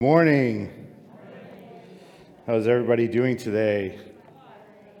Morning. How's everybody doing today?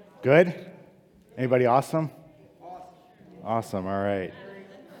 Good? Anybody awesome? Awesome. All right.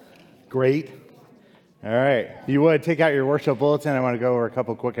 Great. All right. If you would, take out your worship bulletin. I want to go over a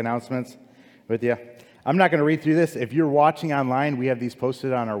couple quick announcements with you. I'm not going to read through this. If you're watching online, we have these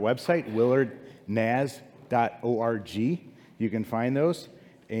posted on our website, willardnaz.org. You can find those.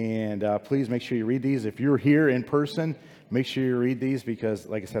 And please make sure you read these. If you're here in person, make sure you read these because,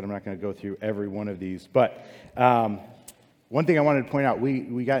 like I said, I'm not going to go through every one of these. But one thing I wanted to point out,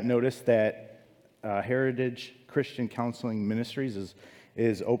 we got notice that Heritage Christian Counseling Ministries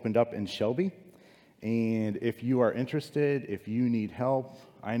is opened up in Shelby. And if you are interested, if you need help,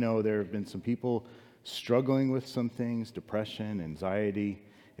 I know there have been some people struggling with some things, depression, anxiety.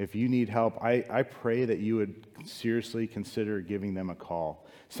 If you need help, I pray that you would seriously consider giving them a call.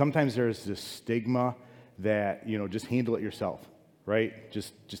 Sometimes there's this stigma that, just handle it yourself, right?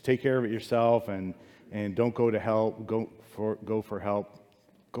 Just take care of it yourself and don't go to help. Go for help.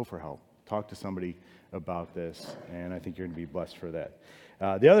 Go for help. Talk to somebody about this, and I think you're going to be blessed for that.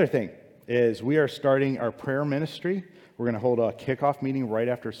 The other thing is we are starting our prayer ministry. We're going to hold a kickoff meeting right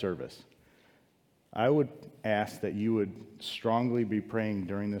after service. I would ask that you would strongly be praying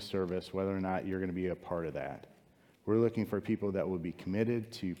during this service whether or not you're going to be a part of that. We're looking for people that will be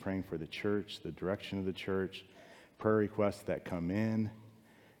committed to praying for the church, the direction of the church, prayer requests that come in,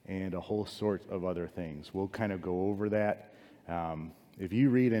 and a whole sort of other things. We'll kind of go over that. If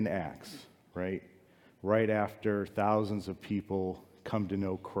you read in Acts, right after thousands of people come to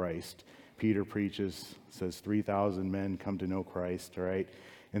know Christ, Peter preaches, says 3,000 men come to know Christ, right?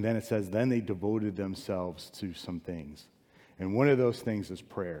 And then it says, then they devoted themselves to some things. And one of those things is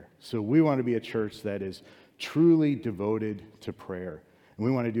prayer. So we want to be a church that is truly devoted to prayer. And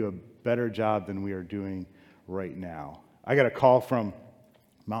we want to do a better job than we are doing right now. I got a call from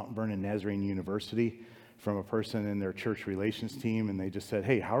Mount Vernon Nazarene University from a person in their church relations team, and they just said,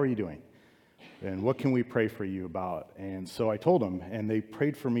 hey, how are you doing? And what can we pray for you about? And so I told them, and they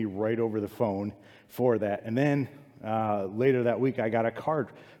prayed for me right over the phone for that. And then later that week, I got a card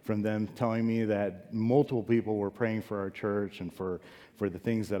from them telling me that multiple people were praying for our church and for the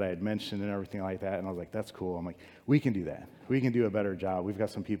things that I had mentioned and everything like that. And I was like, that's cool. I'm like, we can do that. We can do a better job. We've got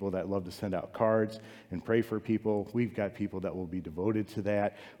some people that love to send out cards and pray for people. We've got people that will be devoted to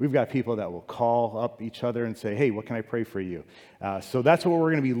that. We've got people that will call up each other and say, hey, what can I pray for you? So that's what we're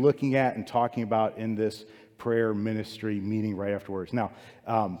going to be looking at and talking about in this prayer ministry meeting right afterwards. Now,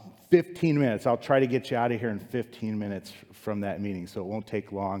 15 minutes. I'll try to get you out of here in 15 minutes from that meeting, so it won't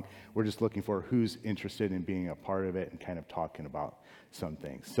take long. We're just looking for who's interested in being a part of it and kind of talking about some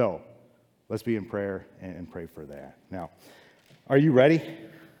things. So let's be in prayer and pray for that. Now, are you ready?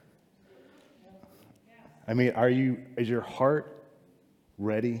 I mean, is your heart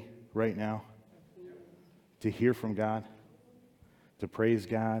ready right now to hear from God, to praise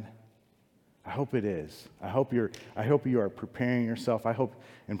God? I hope it is. I hope you are preparing yourself. I hope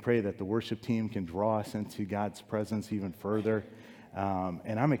and pray that the worship team can draw us into God's presence even further.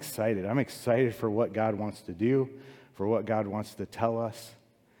 And I'm excited. I'm excited for what God wants to do, for what God wants to tell us.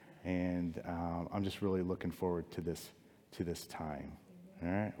 And I'm just really looking forward to this time.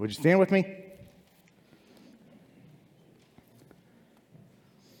 All right. Would you stand with me?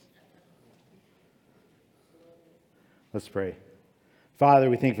 Let's pray. Father,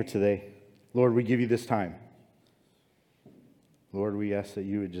 we thank you for today. Lord, we give you this time. Lord, we ask that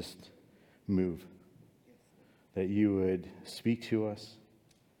you would just move, that you would speak to us.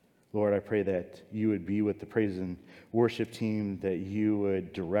 Lord, I pray that you would be with the praise and worship team, that you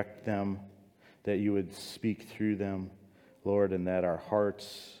would direct them, that you would speak through them, Lord, and that our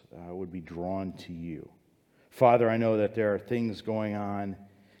hearts would be drawn to you. Father, I know that there are things going on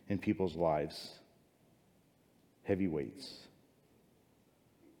in people's lives, heavy weights.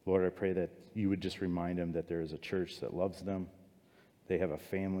 Lord, I pray that you would just remind them that there is a church that loves them. They have a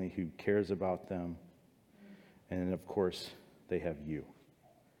family who cares about them. And of course, they have you,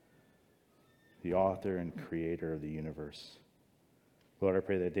 the author and creator of the universe. Lord, I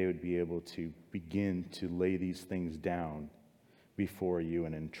pray that they would be able to begin to lay these things down before you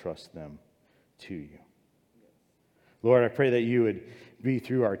and entrust them to you. Lord, I pray that you would be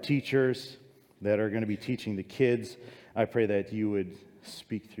through our teachers that are going to be teaching the kids. I pray that you would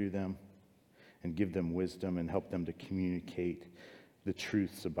speak through them and give them wisdom and help them to communicate the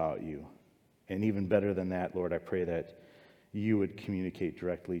truths about you. And even better than that, Lord, I pray that you would communicate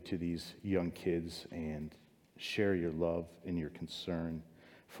directly to these young kids and share your love and your concern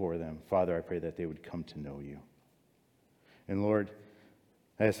for them. Father, I pray that they would come to know you. And Lord,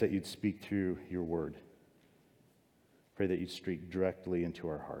 I ask that you'd speak through your word. Pray that you'd speak directly into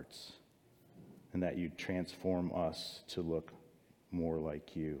our hearts and that you'd transform us to look more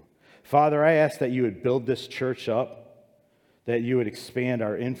like you. Father, I ask that you would build this church up, that you would expand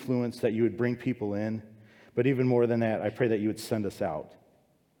our influence, that you would bring people in. But even more than that, I pray that you would send us out.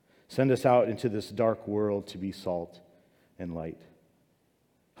 Send us out into this dark world to be salt and light.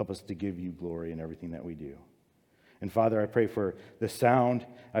 Help us to give you glory in everything that we do. And Father, I pray for the sound.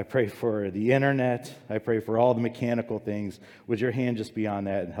 I pray for the internet. I pray for all the mechanical things. Would your hand just be on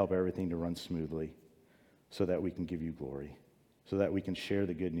that and help everything to run smoothly so that we can give you glory, so that we can share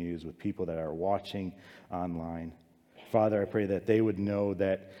the good news with people that are watching online. Father, I pray that they would know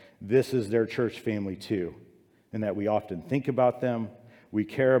that this is their church family too, and that we often think about them, we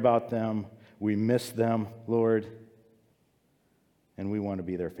care about them, we miss them, Lord, and we want to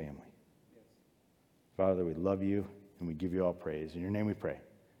be their family. Father, we love you, and we give you all praise. In your name we pray.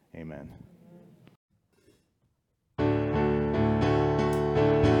 Amen.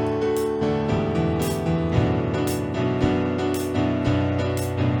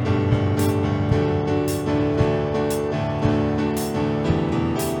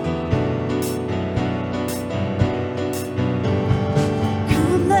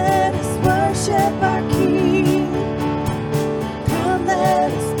 Come, let us worship our King. Come,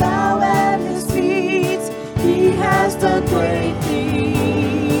 let us bow at his feet. He has done great things.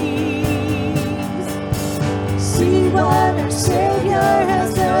 See what our Savior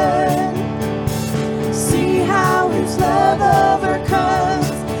has done. See how his love overcomes.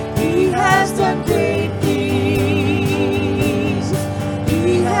 He has done great things.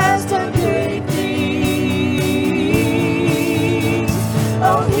 He has done great things.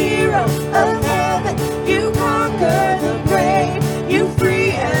 Oh, hero of heaven, you conquer the grave. You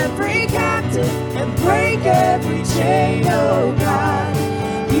free every captive and break every chain, oh God.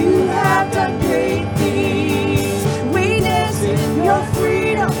 You have done great things. We dance in your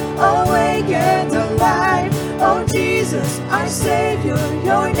freedom, awake and alive. Oh Jesus, our Savior,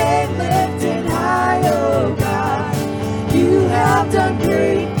 your name lifted high, oh God. You have done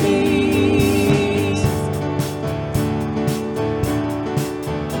great things.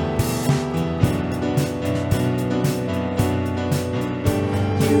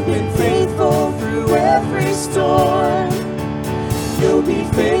 You've been faithful through every storm. You'll be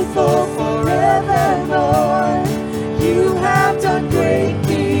faithful forevermore. You have done great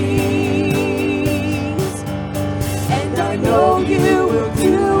things, and I know you will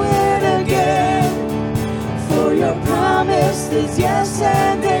do it again. For your promise is yes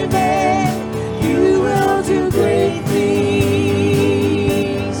and amen. You will do great things.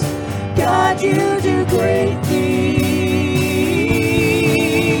 God, you do great things.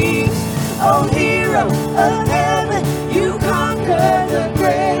 Oh, hero of heaven, you conquer the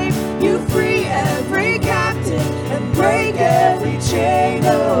grave. You free every captive and break every chain,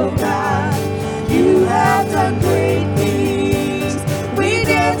 oh God. You have done great things. We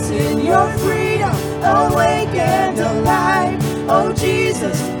dance in your freedom, awake and alive. Oh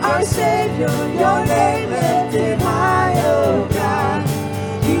Jesus, our Savior, your name lifted high, oh God.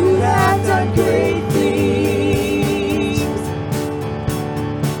 You have done great things.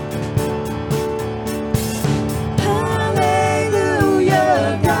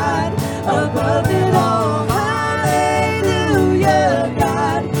 Hallelujah, God, above it all. Hallelujah,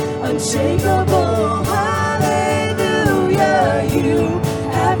 God, unshakable. Hallelujah, you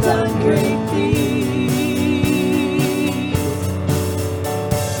have done great things.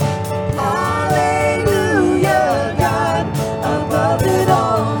 Hallelujah, God, above it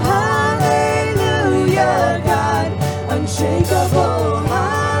all. Hallelujah, God, unshakable.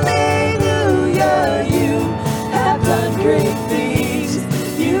 Hallelujah, you have done great things.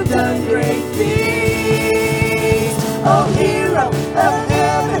 You've done great things. Oh, hero of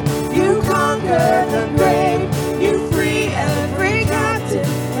heaven, you conquer the grave. You free every captive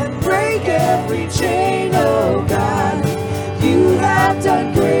and break every chain, oh God. You have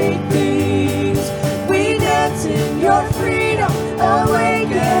done great things. We dance in your freedom,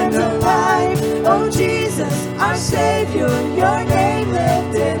 awake and alive. Oh Jesus, our Savior, your name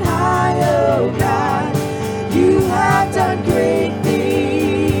lifted high, oh God. You have done great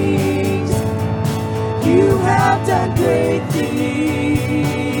things. You have done great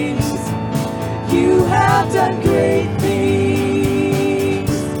things. You have done great things.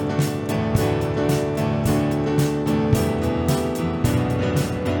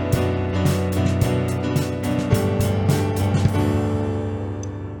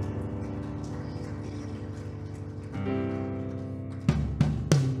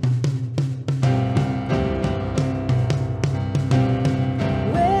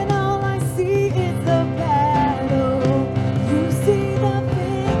 When all I see is the battle,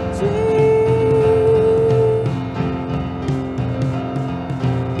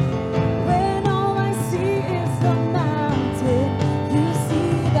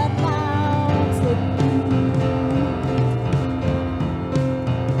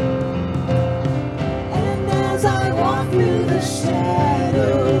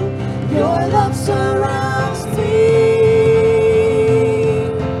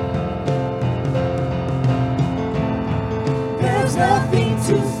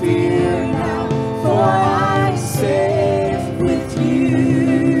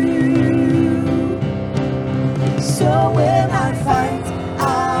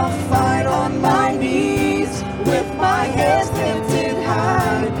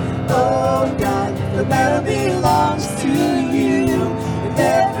 the battle belongs to you. And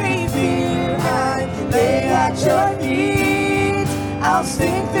every fear I lay at your feet. I'll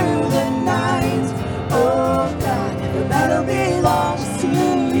sing through the night. Oh God, the battle belongs to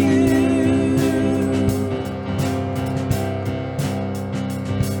you.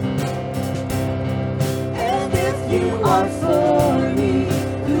 And if you are for me,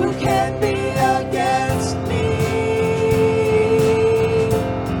 who can be against me?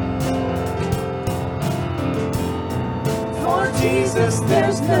 For Jesus,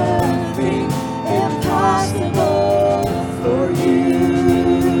 there's nothing impossible for you.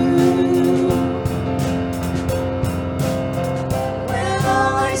 When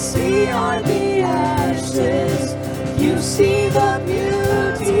all I see are the ashes, you see the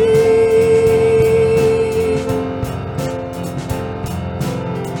beauty.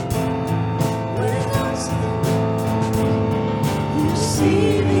 When I see, you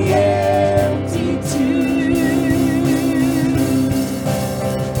see the empty tomb.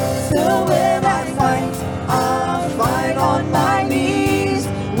 So when I fight, I'll fight on my knees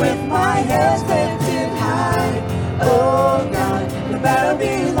with my head lifted high. Oh God, the battle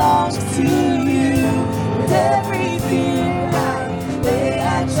belongs to you. With every fear I lay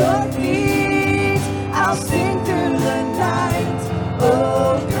at your feet, I'll sing through the night.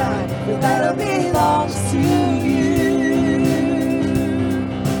 Oh God, the battle belongs to you.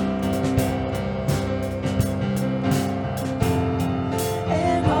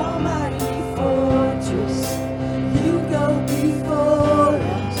 An almighty fortress, you go before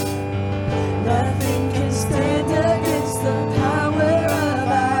us. Nothing can stand against the power of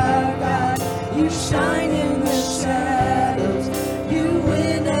our God. You shine in the shadows, you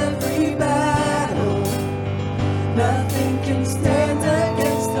win every battle. Nothing can stand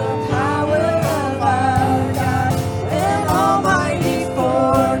against the power of our God. An almighty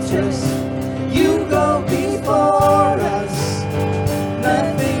fortress, you go before us.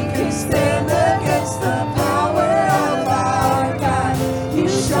 Nothing can stand against the power of our God. You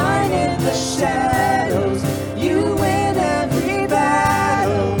shine in the shadows, you win every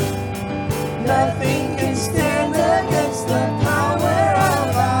battle. Nothing can stand against the power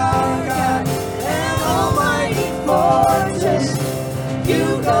of our God. An almighty fortress, you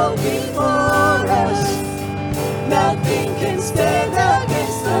go before us. Nothing can stand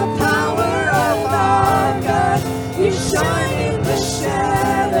against the power of our God. You shine in the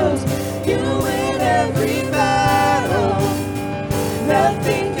shadows, you win every battle.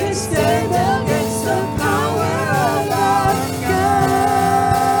 Nothing can stand against the power of our God.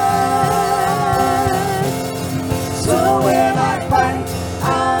 So when I fight,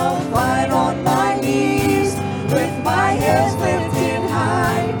 I'll fight on my knees with my hands lifted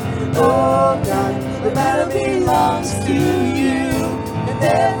high. Oh God, the battle belongs to you. And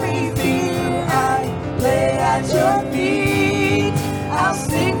every fear I lay at your feet, I'll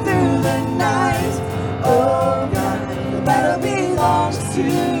sing through the night. Oh God, the battle belongs to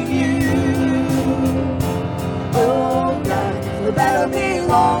you. Oh God, the battle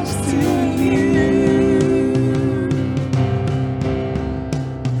belongs to you.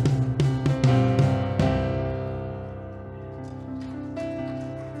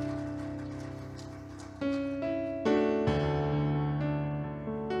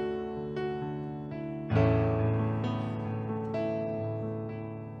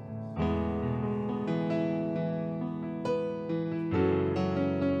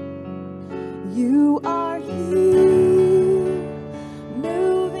 You are here,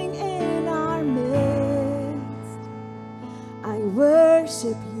 moving in our midst. I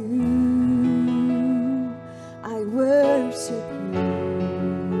worship you. I worship you.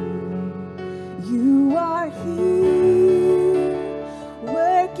 You are here,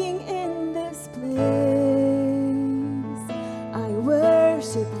 working in this place. I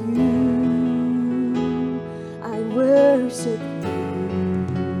worship you. I worship you.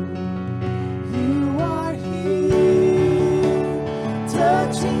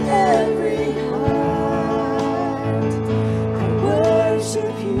 Touching every heart, I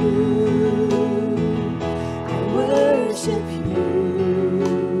worship you. I worship you.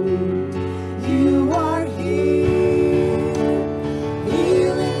 You are here,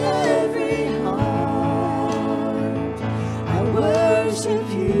 healing every heart. I worship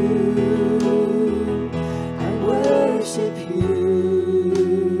you. I worship you.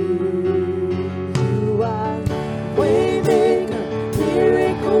 You are waymaker,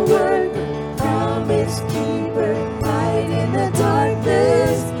 miracle worker.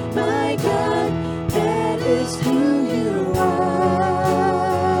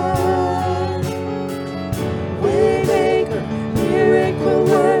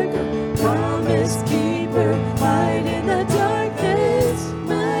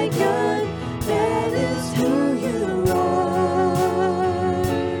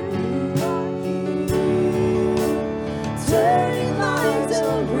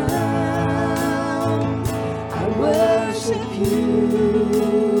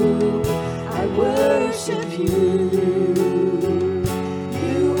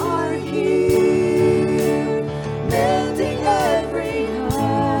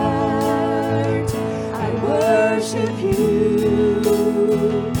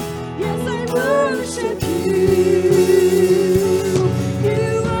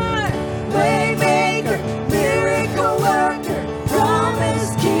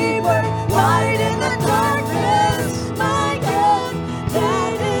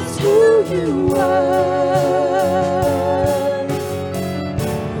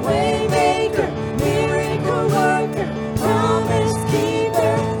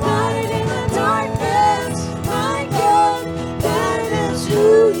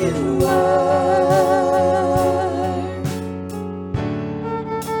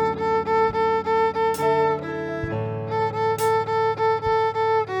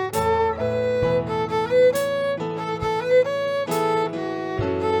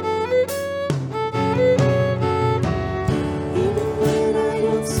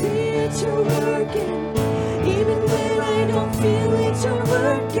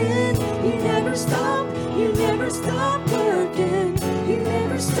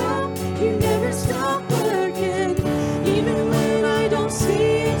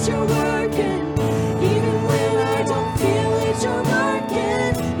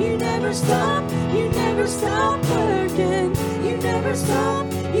 never stop, you never stop working. You never stop,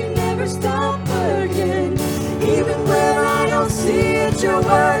 you never stop working. Even when I don't see it, you're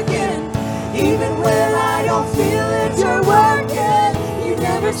working. Even when I don't feel it, you're working. You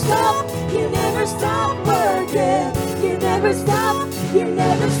never stop, you never stop working. You never stop, you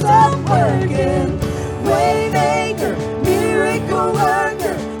never stop working. Waymaker, miracle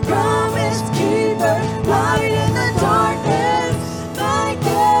worker, promise keeper, light in the darkness. My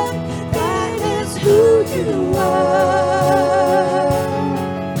God, that is who you are.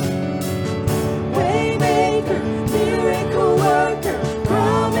 Waymaker, miracle worker,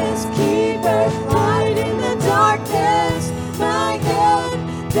 promise keeper, light in the darkness. My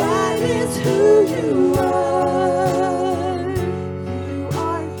God, that is who you are. You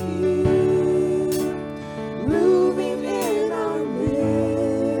are here, moving in our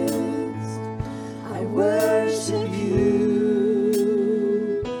midst. I worship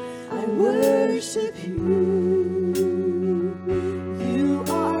you. I worship you. You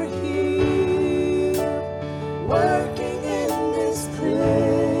are here, working in this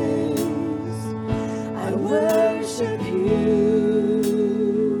place. I worship you.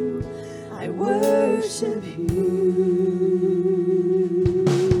 I worship you.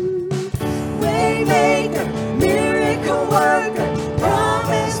 Waymaker, miracle worker,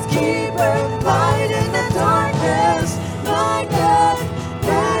 promise keeper, light in the darkness. My God,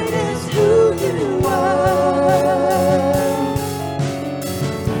 that is who you are.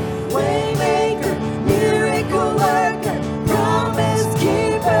 Waymaker, miracle worker, promise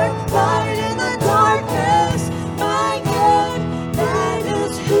keeper, light in the darkness. My God, that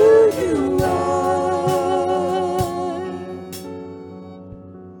is who you are.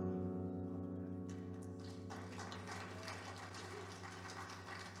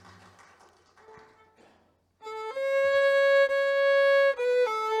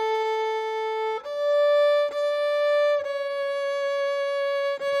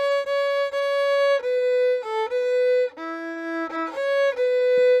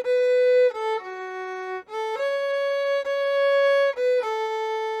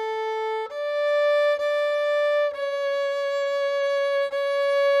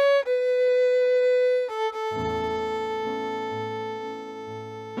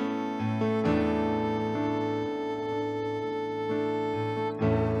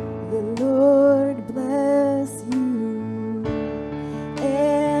 The Lord bless you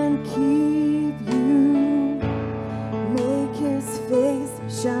and keep you. Make his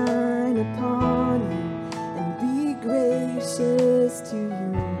face shine upon you and be gracious to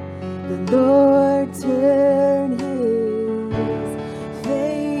you. The Lord turn his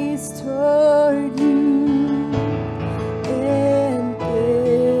face toward you and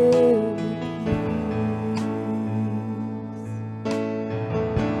give you peace.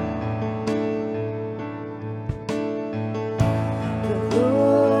 The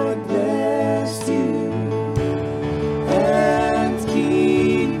Lord bless you and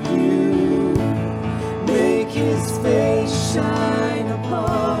keep you. Make his face shine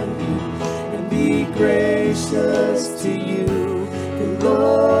upon you and be gracious to you. The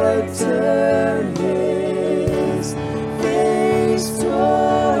Lord turn his face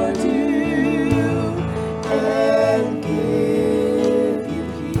toward you and give you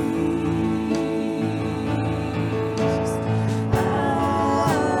peace. Amen.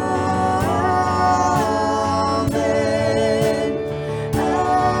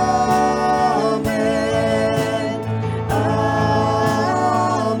 Amen. Amen.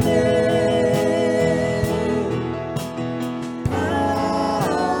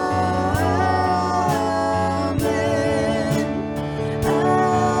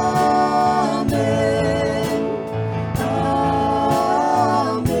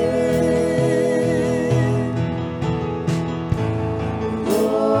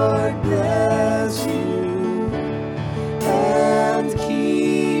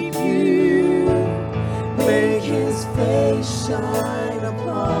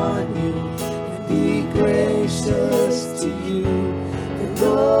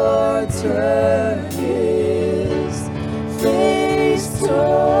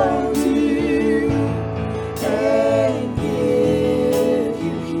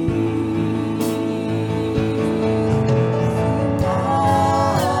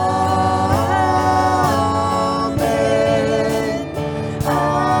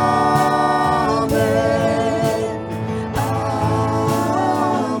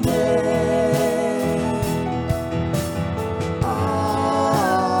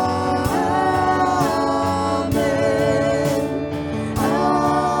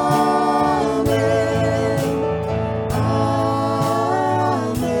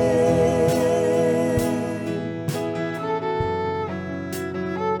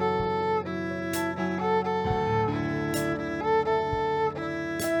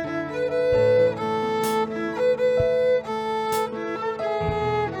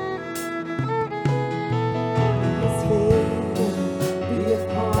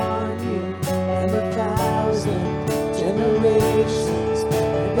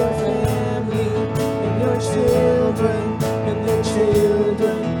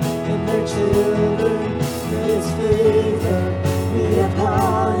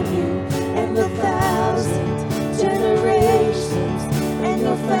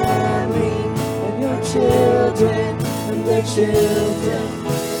 children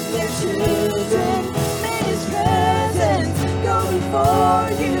and their children. May His presence go before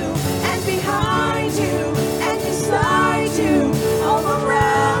you and behind you and beside you, all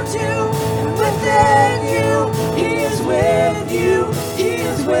around you and within you. He is with you. He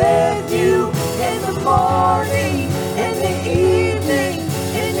is with you in the morning, in the evening,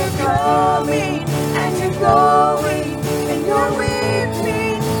 in your coming and your going, in your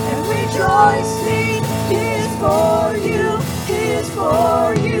weeping and rejoicing. He is for you. He is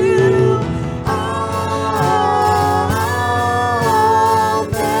for you. Amen.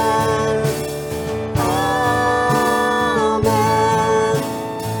 Amen.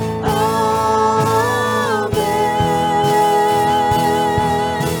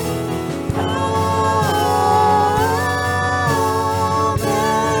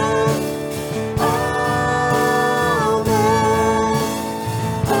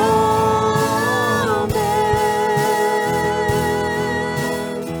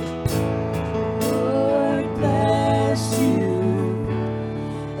 Lord bless you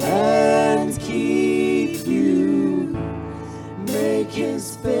and keep you. Make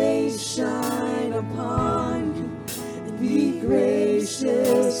His face shine upon you and be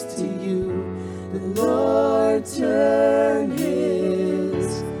gracious to you. The Lord turn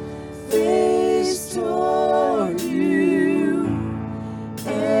His face toward you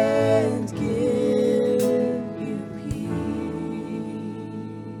and give you peace.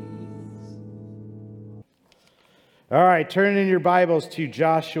 All right, turn in your Bibles to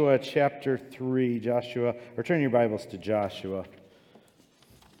Joshua chapter 3. Turn your Bibles to Joshua.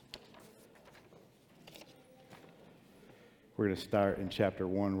 We're going to start in chapter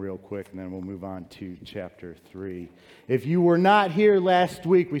 1 real quick, and then we'll move on to chapter 3. If you were not here last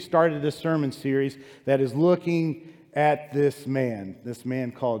week, we started a sermon series that is looking at this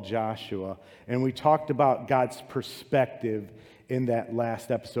man called Joshua, and we talked about God's perspective in that last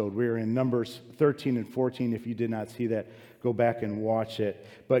episode. We were in Numbers 13 and 14. If you did not see that, go back and watch it.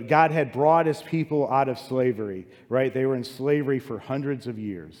 But God had brought His people out of slavery, right? They were in slavery for hundreds of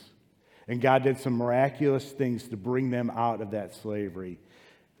years. And God did some miraculous things to bring them out of that slavery.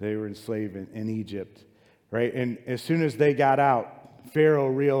 They were enslaved in Egypt, right? And as soon as they got out, Pharaoh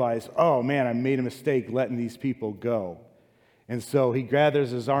realized, oh man, I made a mistake letting these people go. And so he gathers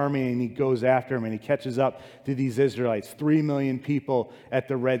his army and he goes after them and he catches up to these Israelites, 3 million people at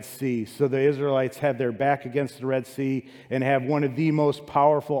the Red Sea. So the Israelites have their back against the Red Sea and have one of the most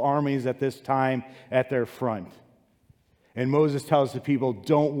powerful armies at this time at their front. And Moses tells the people,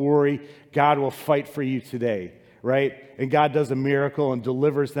 don't worry, God will fight for you today, right? And God does a miracle and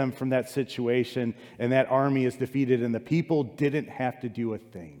delivers them from that situation, and that army is defeated, and the people didn't have to do a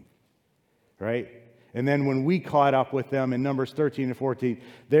thing, right? And then when we caught up with them in Numbers 13 and 14,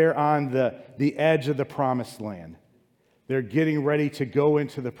 they're on the edge of the promised land. They're getting ready to go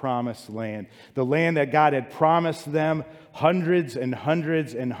into the promised land, the land that God had promised them hundreds and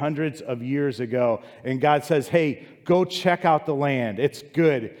hundreds and hundreds of years ago. And God says, hey, go check out the land. It's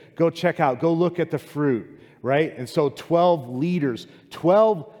good. Go check out. Go look at the fruit, right? And so 12 leaders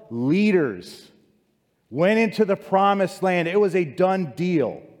went into the promised land. It was a done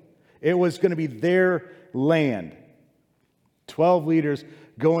deal. It was going to be their land. 12 leaders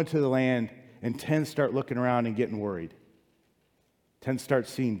go into the land, and 10 start looking around and getting worried. 10 start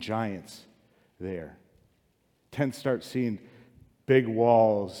seeing giants there. 10 start seeing big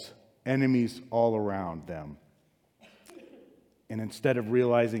walls, enemies all around them. And instead of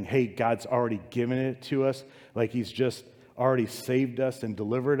realizing, hey, God's already given it to us, like He's just already saved us and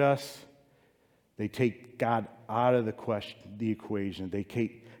delivered us, they take God out of the equation. They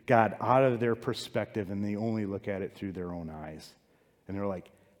take God out of their perspective, and they only look at it through their own eyes. And they're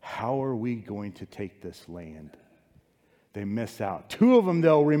like, how are we going to take this land? They miss out. 2 of them,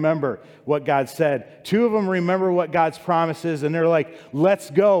 they'll remember what God said. 2 of them remember what God's promise is, and they're like, let's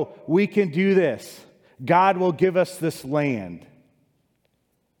go. We can do this. God will give us this land.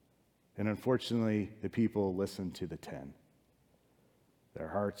 And unfortunately, the people listen to the 10. Their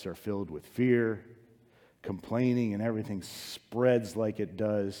hearts are filled with fear, complaining, and everything spreads like it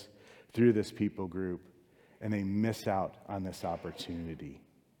does through this people group, and they miss out on this opportunity.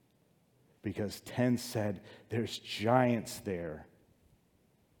 Because 10 said, there's giants there.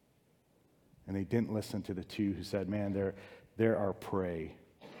 And they didn't listen to the 2 who said, man, they're our prey.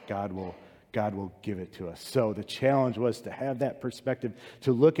 God will give it to us. So the challenge was to have that perspective,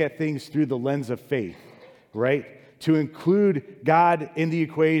 to look at things through the lens of faith, right? To include God in the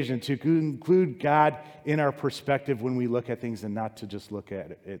equation, to include God in our perspective when we look at things, and not to just look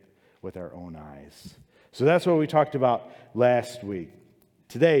at it with our own eyes. So that's what we talked about last week.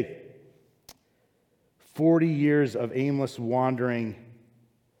 Today, 40 years of aimless wandering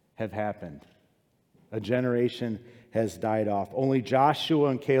have happened. A generation has died off. Only Joshua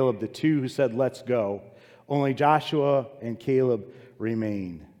and Caleb, the two who said, let's go, only Joshua and Caleb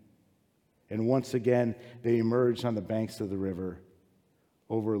remain. And once again, they emerged on the banks of the river,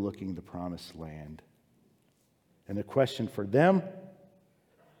 overlooking the promised land. And the question for them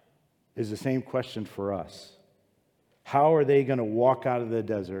is the same question for us. How are they going to walk out of the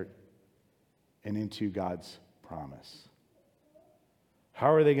desert and into God's promise?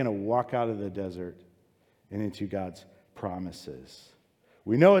 How are they going to walk out of the desert and into God's promises?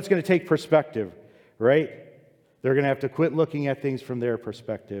 We know it's going to take perspective, right? They're going to have to quit looking at things from their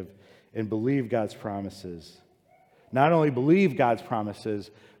perspective and believe God's promises. Not only believe God's promises,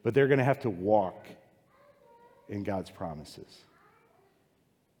 but they're going to have to walk in God's promises.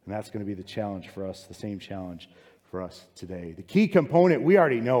 And that's going to be the challenge for us, the same challenge for us today. The key component, we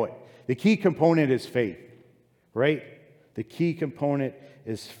already know it. The key component is faith, right? The key component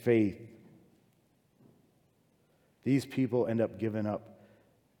is faith. These people ended up giving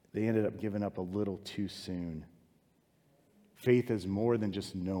up a little too soon. Faith is more than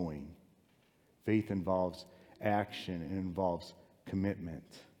just knowing. Faith involves action. It involves commitment.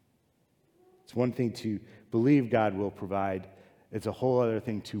 It's one thing to believe God will provide. It's a whole other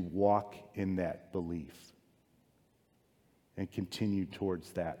thing to walk in that belief and continue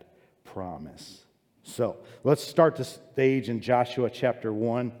towards that promise. So let's start the stage in Joshua chapter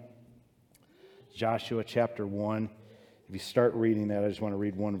 1. Joshua chapter 1. If you start reading that, I just want to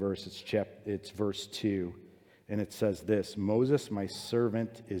read one verse. It's verse 2. And it says this: Moses, my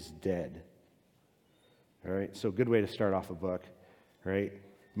servant, is dead. All right, so good way to start off a book, right?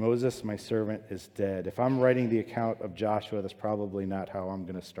 Moses, my servant, is dead. If I'm writing the account of Joshua, that's probably not how I'm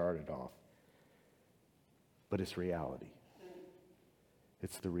going to start it off. But it's reality.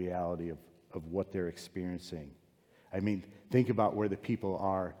 It's the reality of what they're experiencing. I mean, think about where the people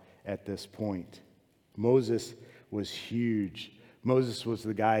are at this point. Moses was huge. Moses was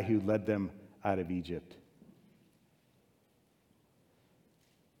the guy who led them out of Egypt.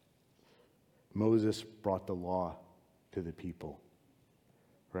 Moses brought the law to the people,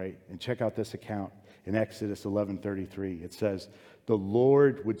 right? And check out this account in Exodus 11:33. It says, the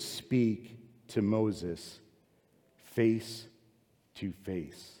Lord would speak to Moses face to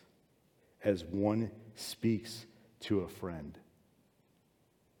face, as one speaks to a friend.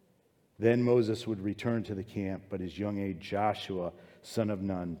 Then Moses would return to the camp, but his young aide Joshua, son of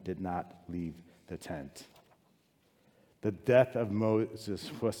Nun, did not leave the tent. The death of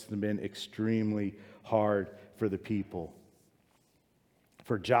Moses must have been extremely hard for the people.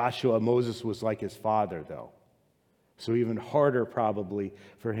 For Joshua, Moses was like his father, though. So even harder probably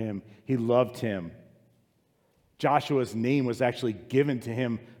for him. He loved him. Joshua's name was actually given to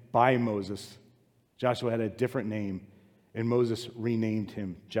him by Moses. Joshua had a different name, and Moses renamed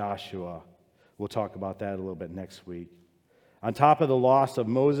him Joshua. We'll talk about that a little bit next week. On top of the loss of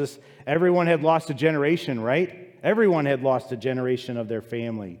Moses, everyone had lost a generation, right? Everyone had lost a generation of their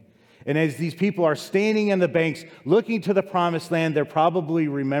family. And as these people are standing on the banks looking to the promised land, they're probably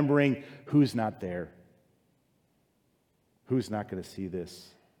remembering who's not there. Who's not going to see this?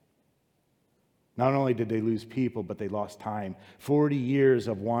 Not only did they lose people, but they lost time. 40 years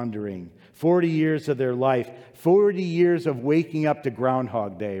of wandering, 40 years of their life, 40 years of waking up to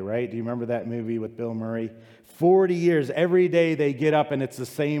Groundhog Day, right? Do you remember that movie with Bill Murray? 40 years, every day they get up and it's the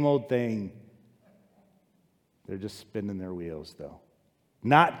same old thing. They're just spinning their wheels, though.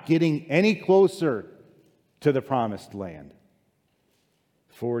 Not getting any closer to the promised land.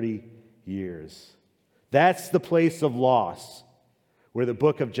 40 years. That's the place of loss where the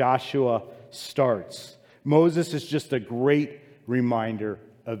book of Joshua starts. Moses is just a great reminder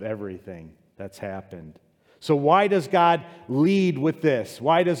of everything that's happened. So why does God lead with this?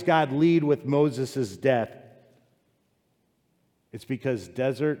 Why does God lead with Moses' death? It's because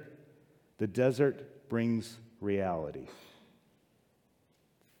the desert brings reality.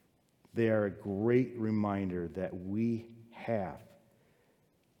 They are a great reminder that we have.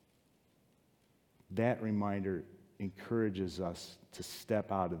 That reminder encourages us to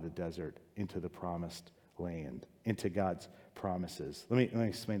step out of the desert into the promised land, into God's promises. Let me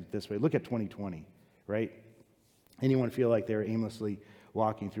explain it this way. Look at 2020, right? Anyone feel like they were aimlessly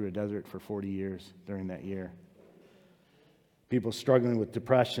walking through a desert for 40 years during that year? People struggling with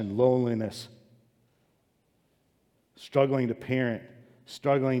depression, loneliness, struggling to parent,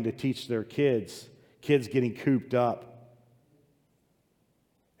 struggling to teach their kids getting cooped up,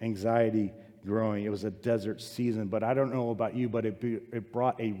 anxiety growing. It was a desert season, but I don't know about you, but it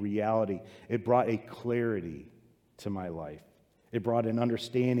brought a reality. It brought a clarity to my life. It brought an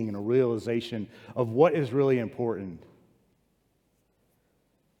understanding and a realization of what is really important.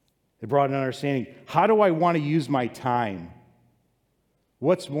 It brought an understanding, how do I want to use my time?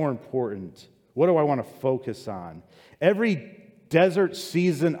 What's more important? What do I want to focus on? Every desert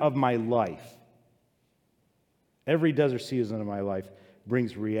season of my life,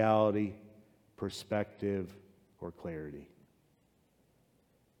 brings reality, perspective, or clarity.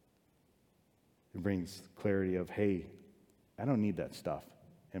 It brings clarity of, hey, I don't need that stuff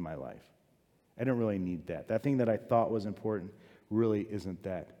in my life. I don't really need that. That thing that I thought was important really isn't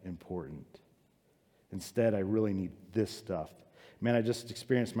that important. Instead, I really need this stuff. Man, I just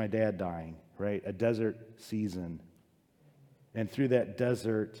experienced my dad dying, right? A desert season. And through that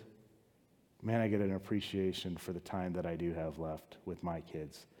desert, man, I get an appreciation for the time that I do have left with my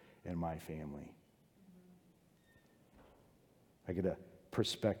kids and my family. I get a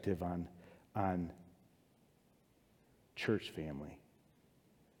perspective on church family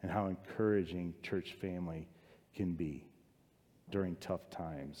and how encouraging church family can be during tough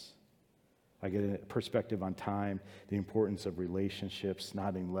times. I get a perspective on time, the importance of relationships,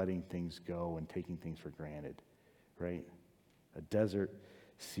 not in letting things go and taking things for granted, right? A desert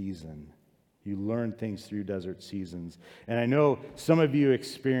season. You learn things through desert seasons. And I know some of you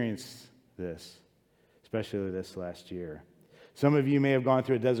experienced this, especially this last year. Some of you may have gone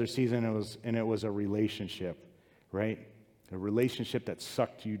through a desert season and it was a relationship, right? A relationship that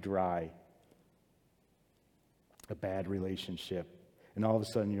sucked you dry. A bad relationship. And all of a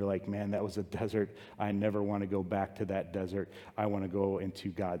sudden you're like, man, that was a desert. I never want to go back to that desert. I want to go into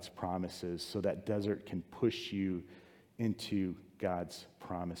God's promises. So that desert can push you into God's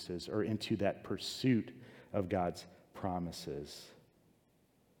promises or into that pursuit of God's promises.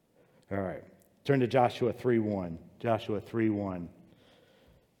 All right. Turn to Joshua 3:1. Joshua 3:1.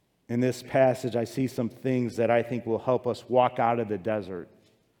 In this passage, I see some things that I think will help us walk out of the desert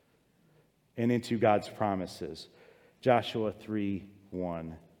and into God's promises. Joshua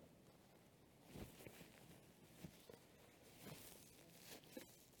 3:1.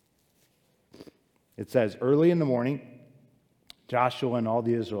 It says, early in the morning, Joshua and all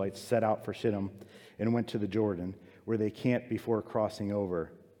the Israelites set out for Shittim and went to the Jordan, where they camped before crossing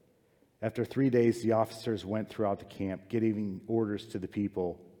over. After 3 days, the officers went throughout the camp, giving orders to the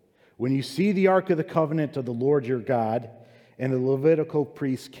people. When you see the Ark of the Covenant of the Lord your God and the Levitical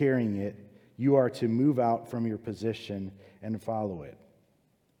priests carrying it, you are to move out from your position and follow it.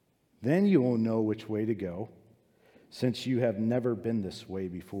 Then you will know which way to go, since you have never been this way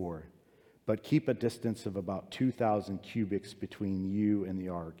before. But keep a distance of about 2,000 cubits between you and the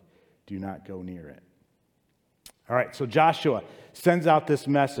ark. Do not go near it. All right, so Joshua sends out this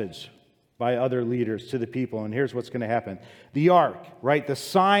message by other leaders to the people, and here's what's going to happen. The ark, right, the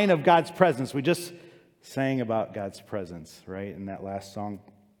sign of God's presence. We just sang about God's presence, right, in that last song.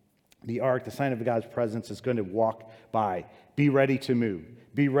 The ark, the sign of God's presence, is going to walk by. Be ready to move.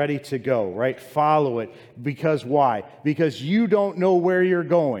 Be ready to go, right? Follow it. Because why? Because you don't know where you're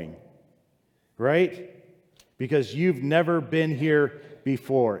going, right? Because you've never been here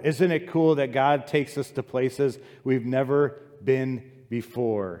before. Isn't it cool that God takes us to places we've never been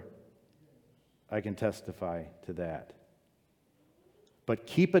before? I can testify to that. But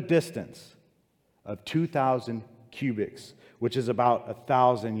keep a distance of 2,000 cubits, which is about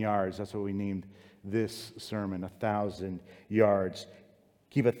 1,000 yards. That's what we named this sermon, 1,000 yards.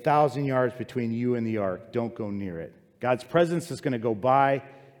 Keep 1,000 yards between you and the ark. Don't go near it. God's presence is going to go by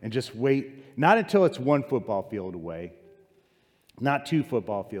and just wait, not until it's 1 football field away, not 2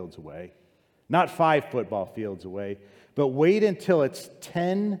 football fields away, not 5 football fields away, but wait until it's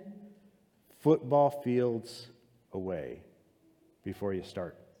 10 football fields away before you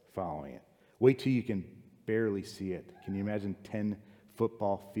start following it. Wait till you can barely see it. Can you imagine 10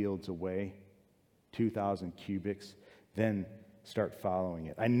 football fields away, 2,000 cubits? Then start following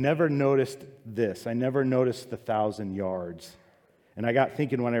it. I never noticed this. I never noticed the 1,000 yards. And I got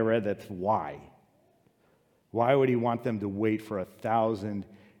thinking when I read that, why? Why would he want them to wait for 1,000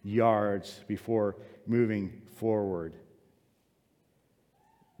 yards before moving forward?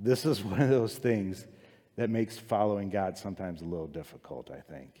 This is one of those things that makes following God sometimes a little difficult, I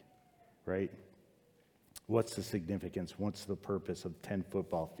think, right? What's the significance? What's the purpose of 10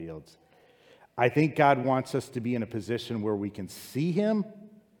 football fields? I think God wants us to be in a position where we can see him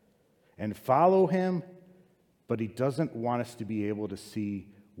and follow him, but he doesn't want us to be able to see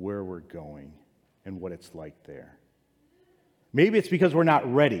where we're going and what it's like there. Maybe it's because we're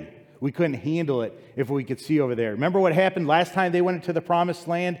not ready. We couldn't handle it if we could see over there. Remember what happened last time they went into the promised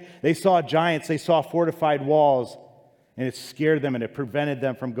land? They saw giants, they saw fortified walls, and it scared them and it prevented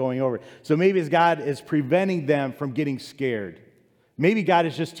them from going over. So maybe God is preventing them from getting scared. Maybe God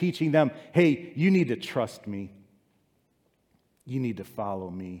is just teaching them, hey, you need to trust me. You need to follow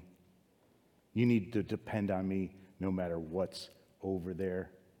me. You need to depend on me no matter what's over there.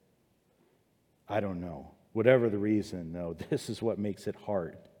 I don't know. Whatever the reason, though, this is what makes it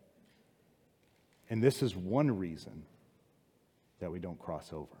hard. And this is one reason that we don't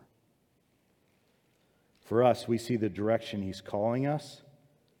cross over. For us, we see the direction he's calling us,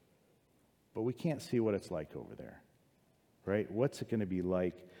 but we can't see what it's like over there, right? What's it going to be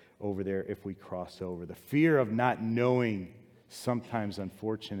like over there if we cross over? The fear of not knowing sometimes,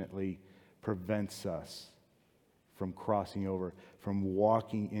 unfortunately, prevents us from crossing over, from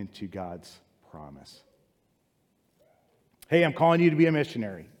walking into God's promise. Hey, I'm calling you to be a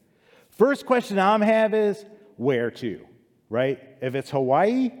missionary. First question I'm have is, where to, right? If it's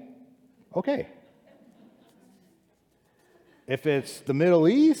Hawaii, okay. If it's the Middle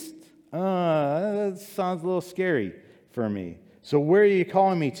East, that sounds a little scary for me. So where are you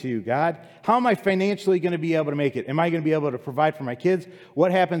calling me to, God? How am I financially going to be able to make it? Am I going to be able to provide for my kids?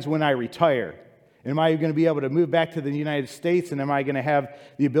 What happens when I retire? Am I going to be able to move back to the United States? And am I going to have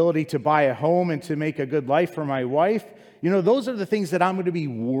the ability to buy a home and to make a good life for my wife? You know, those are the things that I'm going to be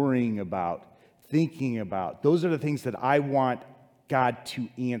worrying about, thinking about. Those are the things that I want God to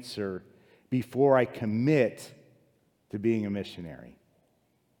answer before I commit to being a missionary.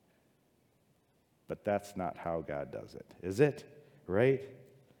 But that's not how God does it, is it? Right?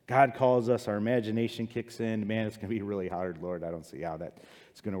 God calls us, our imagination kicks in. Man, it's going to be really hard, Lord. I don't see how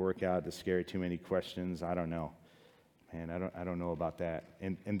it's going to work out. To scare too many questions. I don't know. Man, I don't know about that.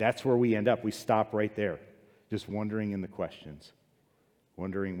 And that's where we end up. We stop right there, just wondering in the questions,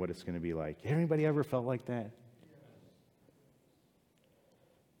 wondering what it's going to be like. Anybody ever felt like that?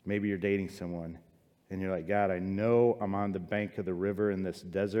 Maybe you're dating someone, and you're like, God, I know I'm on the bank of the river in this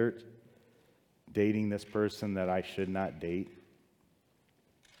desert, dating this person that I should not date.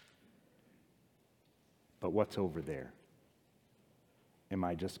 But what's over there? Am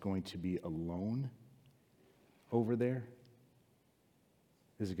I just going to be alone over there?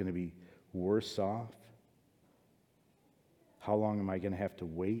 Is it going to be worse off? How long am I going to have to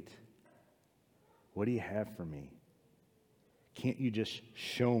wait? What do you have for me? Can't you just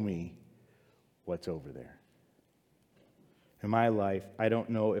show me what's over there? In my life, I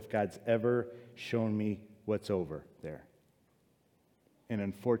don't know if God's ever shown me what's over there. And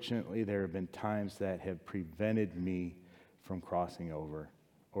unfortunately, there have been times that have prevented me from crossing over,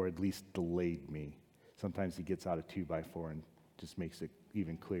 or at least delayed me. Sometimes he gets out a 2x4 and just makes it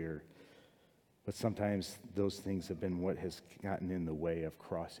even clearer. But sometimes those things have been what has gotten in the way of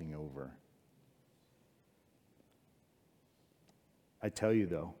crossing over. I tell you,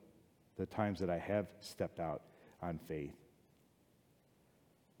 though, the times that I have stepped out on faith,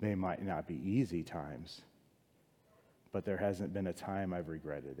 they might not be easy times, but there hasn't been a time I've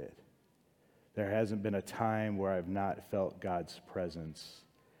regretted it. There hasn't been a time where I've not felt God's presence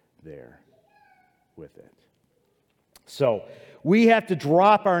there with it. So we have to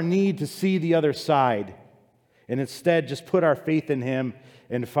drop our need to see the other side and instead just put our faith in him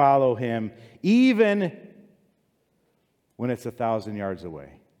and follow him, even when it's 1,000 yards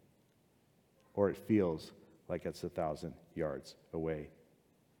away, or it feels like it's 1,000 yards away.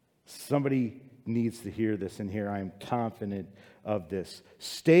 Somebody needs to hear this, and here I am confident of this.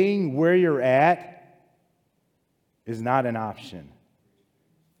 Staying where you're at is not an option.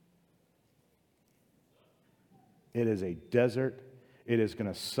 It is a desert. It is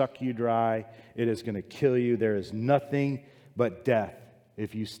going to suck you dry. It is going to kill you. There is nothing but death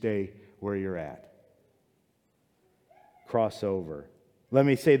if you stay where you're at. Cross over. Let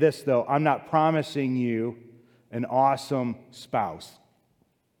me say this, though. I'm not promising you an awesome spouse.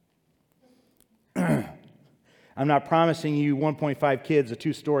 I'm not promising you 1.5 kids, a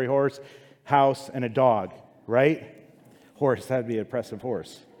 2-story horse, house, and a dog, right? Horse, that'd be an impressive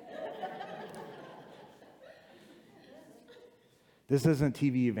horse. This isn't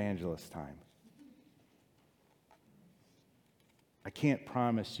TV evangelist time. I can't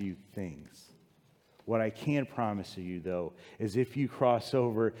promise you things. What I can promise you, though, is if you cross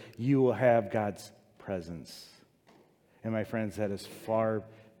over, you will have God's presence. And my friends, that is far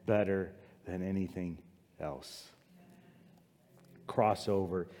better than anything else. Cross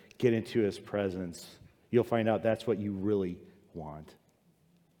over, get into his presence. You'll find out that's what you really want.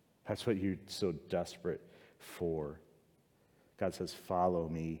 That's what you're so desperate for. God says, follow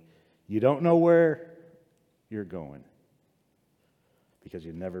me. You don't know where you're going because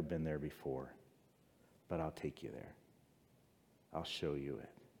you've never been there before, but I'll take you there. I'll show you it.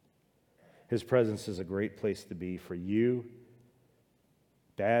 His presence is a great place to be for you,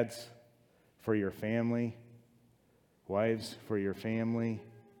 dads, for your family, Wives, for your family,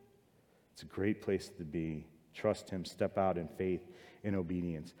 it's a great place to be. Trust him. Step out in faith and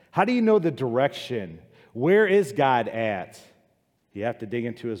obedience. How do you know the direction? Where is God at? You have to dig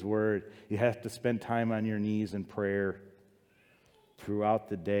into his word. You have to spend time on your knees in prayer throughout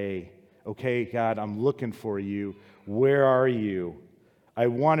the day. Okay, God, I'm looking for you. Where are you? I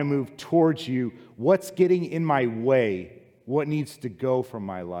want to move towards you. What's getting in my way? What needs to go from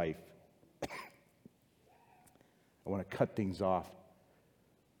my life? I want to cut things off.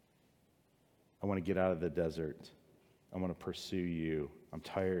 I want to get out of the desert. I want to pursue you. I'm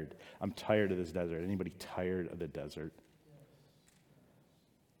tired. I'm tired of this desert. Anybody tired of the desert?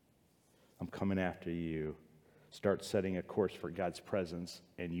 I'm coming after you. Start setting a course for God's presence,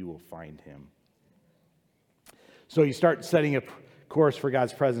 and you will find him. So you start setting a course for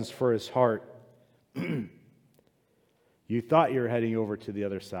God's presence for his heart. You thought you were heading over to the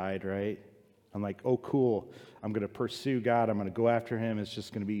other side, right? I'm like, oh, cool. I'm going to pursue God. I'm going to go after him. It's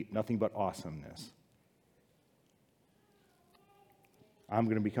just going to be nothing but awesomeness. I'm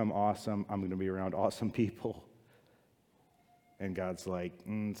going to become awesome. I'm going to be around awesome people. And God's like,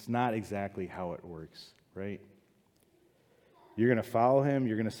 it's not exactly how it works, right? You're going to follow him.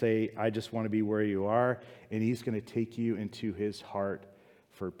 You're going to say, I just want to be where you are. And he's going to take you into his heart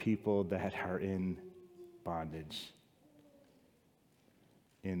for people that are in bondage,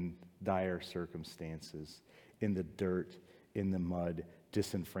 in dire circumstances, in the dirt, in the mud,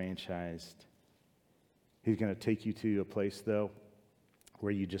 disenfranchised. He's going to take you to a place, though,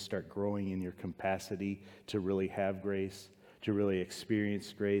 where you just start growing in your capacity to really have grace, to really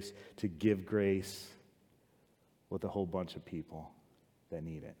experience grace, to give grace with a whole bunch of people that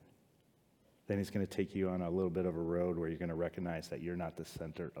need it. Then he's going to take you on a little bit of a road where you're going to recognize that you're not the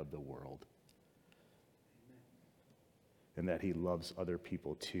center of the world. And that he loves other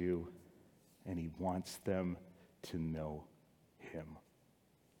people too, and he wants them to know him.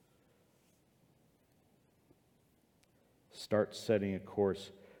 Start setting a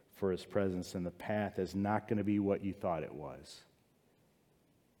course for his presence, and the path is not going to be what you thought it was.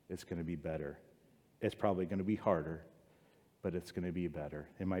 It's going to be better. It's probably going to be harder, but it's going to be better.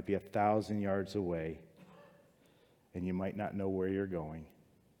 It might be 1,000 yards away, and you might not know where you're going,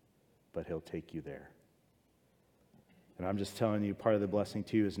 but he'll take you there. And I'm just telling you, part of the blessing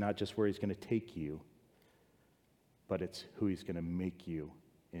too is not just where he's going to take you, but it's who he's going to make you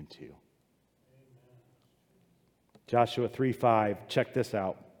into. Amen. Joshua 3:5, check this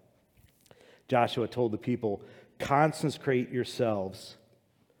out. Joshua told the people, consecrate yourselves,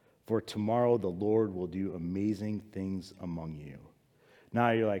 for tomorrow the Lord will do amazing things among you.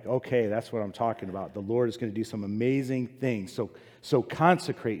 Now you're like, okay, that's what I'm talking about. The Lord is going to do some amazing things. So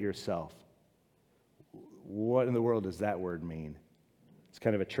consecrate yourself. What in the world does that word mean? It's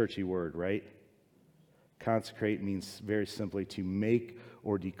kind of a churchy word, right? Consecrate means very simply to make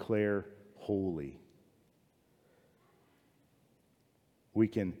or declare holy. We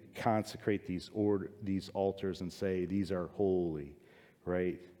can consecrate these altars and say these are holy,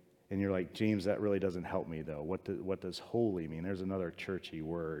 right? And you're like, James, that really doesn't help me though. What does holy mean? There's another churchy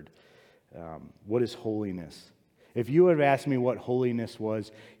word. What is holiness? If you would have asked me what holiness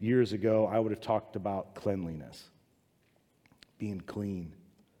was years ago, I would have talked about cleanliness, being clean.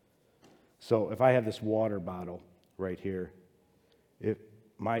 So if I have this water bottle right here,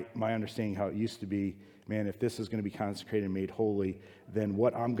 my understanding how it used to be, man, if this is going to be consecrated and made holy, then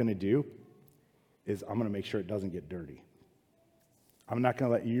what I'm going to do is I'm going to make sure it doesn't get dirty. I'm not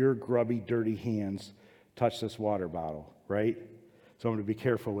going to let your grubby, dirty hands touch this water bottle, right? So I'm going to be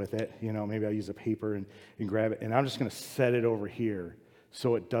careful with it. Maybe I'll use a paper and grab it. And I'm just going to set it over here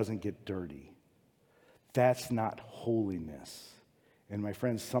so it doesn't get dirty. That's not holiness. And my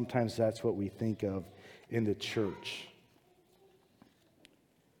friends, sometimes that's what we think of in the church.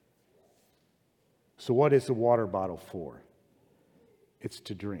 So what is the water bottle for? It's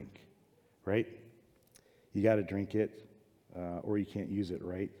to drink, right? You got to drink it or you can't use it,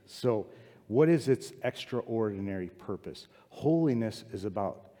 right? So what is its extraordinary purpose? Holiness is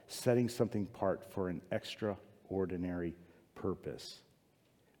about setting something apart for an extraordinary purpose.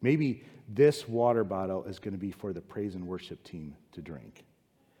 Maybe this water bottle is going to be for the praise and worship team to drink.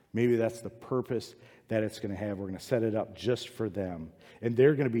 Maybe that's the purpose that it's going to have. We're going to set it up just for them. And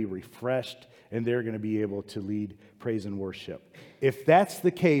they're going to be refreshed, and they're going to be able to lead praise and worship. If that's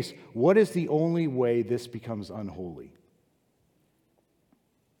the case, what is the only way this becomes unholy?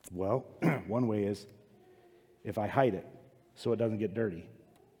 Well, one way is if I hide it so it doesn't get dirty.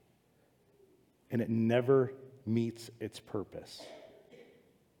 And it never meets its purpose,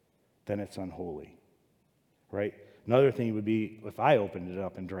 then it's unholy, right? Another thing would be if I opened it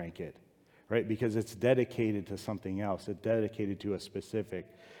up and drank it, right? Because it's dedicated to something else. It's dedicated to a specific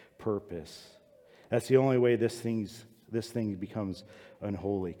purpose. That's the only way this thing becomes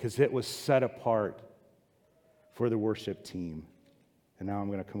unholy, because it was set apart for the worship team. And now I'm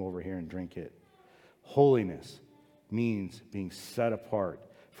going to come over here and drink it. Holiness means being set apart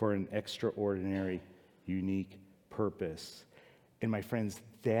for an extraordinary, unique purpose. And my friends,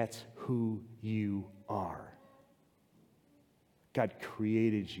 that's who you are. God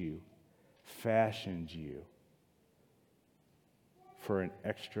created you, fashioned you for an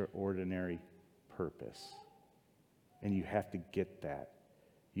extraordinary purpose. And you have to get that.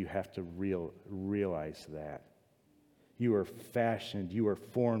 You have to realize that. You are fashioned, you are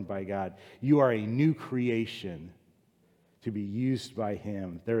formed by God. You are a new creation to be used by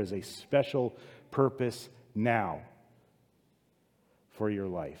Him. There is a special purpose now for your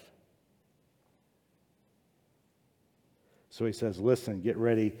life. So he says, listen, get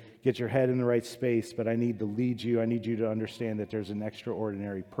ready, get your head in the right space, but I need to lead you. I need you to understand that there's an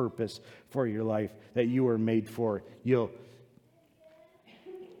extraordinary purpose for your life that you are made for. You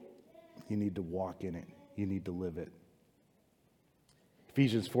need to walk in it. You need to live it.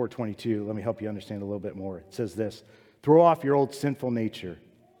 Ephesians 4:22, let me help you understand a little bit more. It says this, throw off your old sinful nature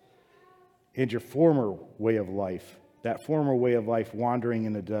and your former way of life. That former way of life wandering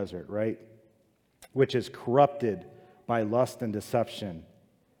in the desert, right? Which is corrupted by lust and deception.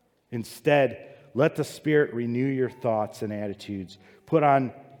 Instead, let the Spirit renew your thoughts and attitudes. Put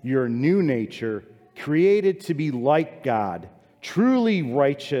on your new nature, created to be like God, truly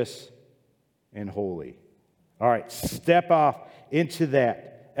righteous and holy. All right, step off into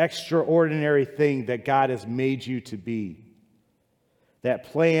that extraordinary thing that God has made you to be. That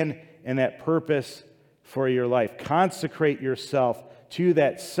plan and that purpose for your life. Consecrate yourself to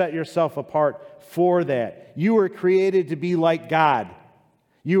that. Set yourself apart for that. You were created to be like God.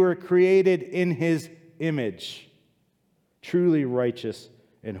 You were created in His image. Truly righteous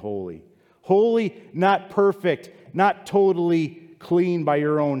and holy. Holy, not perfect, not totally clean by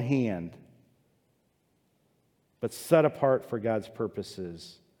your own hand, but set apart for God's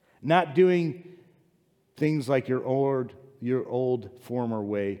purposes. Not doing things like your old former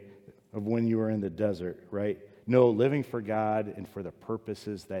way of when you were in the desert, right? No, living for God and for the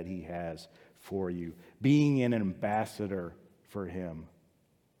purposes that He has for you. Being an ambassador for Him.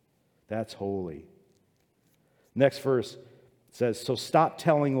 That's holy. Next verse says, so stop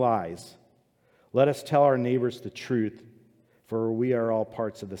telling lies. Let us tell our neighbors the truth, for we are all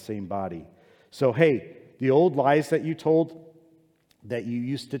parts of the same body. So, hey, the old lies that you told, that you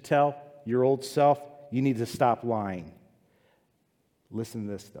used to tell your old self, you need to stop lying. Listen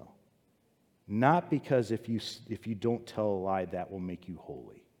to this, though. Not because if you don't tell a lie, that will make you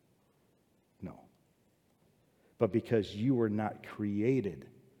holy. No. But because you were not created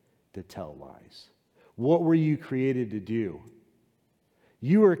to tell lies. What were you created to do?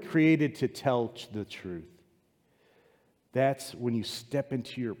 You were created to tell the truth. That's when you step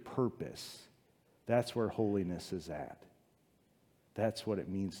into your purpose. That's where holiness is at. That's what it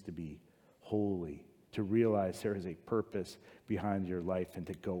means to be holy. To realize there is a purpose behind your life and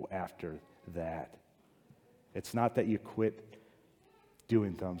to go after that. It's not that you quit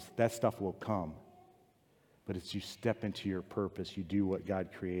doing things. That stuff will come. But it's you step into your purpose. You do what God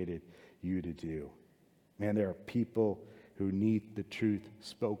created you to do. Man, there are people who need the truth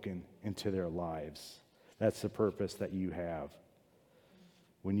spoken into their lives. That's the purpose that you have.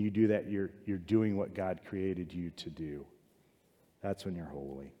 When you do that, you're doing what God created you to do. That's when you're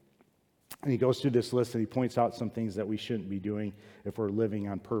holy. And he goes through this list and he points out some things that we shouldn't be doing if we're living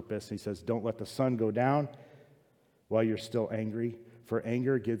on purpose. He says, don't let the sun go down while you're still angry, for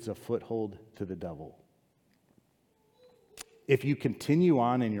anger gives a foothold to the devil. If you continue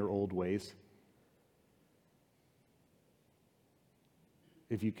on in your old ways,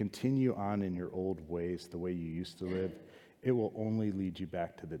 the way you used to live, it will only lead you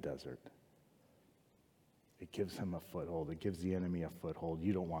back to the desert. It gives him a foothold. It gives the enemy a foothold.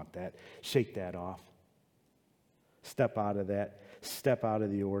 You don't want that. Shake that off. Step out of that. Step out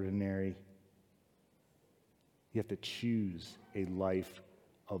of the ordinary. You have to choose a life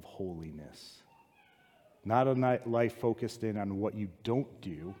of holiness. Not a life focused in on what you don't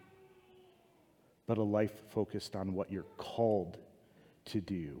do, but a life focused on what you're called to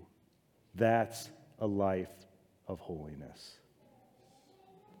do. That's a life of holiness.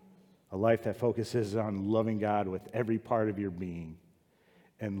 A life that focuses on loving God with every part of your being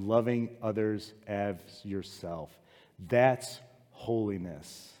and loving others as yourself. That's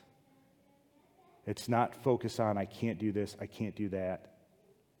holiness. It's not focused on, I can't do this, I can't do that.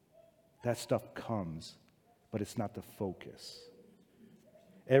 That stuff comes, but it's not the focus.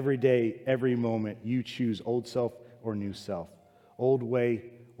 Every day, every moment, you choose old self or new self, old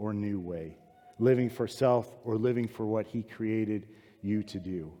way or new way, living for self or living for what he created you to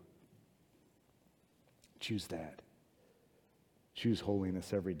do. Choose that. Choose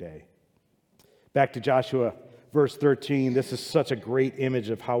holiness every day. Back to Joshua, verse 13. This is such a great image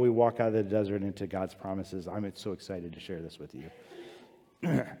of how we walk out of the desert into God's promises. I'm so excited to share this with you.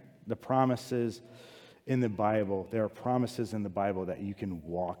 The promises in the Bible, there are promises in the Bible that you can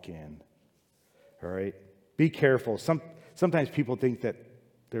walk in. All right? Be careful. Sometimes people think that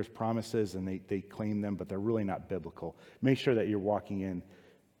there's promises and they claim them, but they're really not biblical. Make sure that you're walking in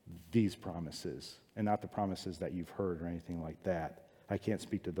these promises and not the promises that you've heard or anything like that. I can't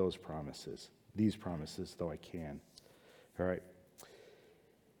speak to those promises. These promises, though I can. All right.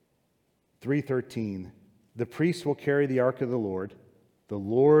 3:13. The priests will carry the ark of the Lord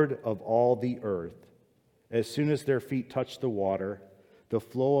of all the earth. As soon as their feet touch the water, the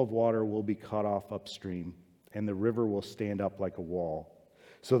flow of water will be cut off upstream, and the river will stand up like a wall.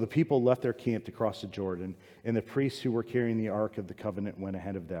 So the people left their camp to cross the Jordan, and the priests who were carrying the ark of the covenant went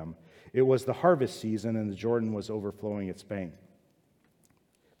ahead of them. It was the harvest season, and the Jordan was overflowing its bank.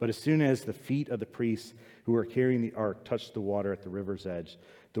 But as soon as the feet of the priests who were carrying the ark touched the water at the river's edge,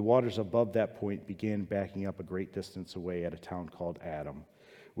 the waters above that point began backing up a great distance away at a town called Adam,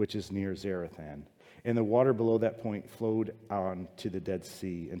 which is near Zarethan. And the water below that point flowed on to the Dead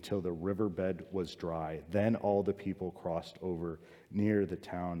Sea until the riverbed was dry. Then all the people crossed over near the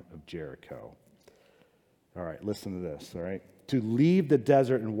town of Jericho. All right, listen to this, all right? To leave the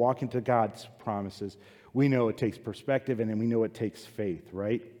desert and walk into God's promises, we know it takes perspective and we know it takes faith,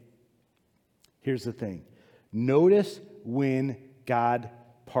 right? Here's the thing. Notice when God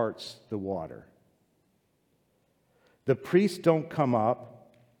parts the water. The priests don't come up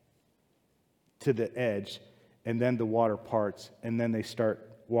to the edge and then the water parts and then they start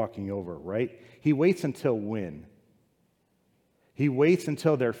walking over, right? He waits until when? He waits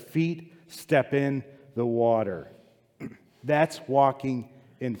until their feet step in the water. That's walking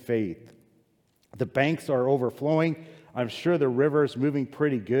in faith. The banks are overflowing. I'm sure the river is moving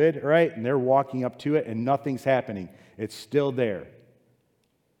pretty good, right? And they're walking up to it and nothing's happening. It's still there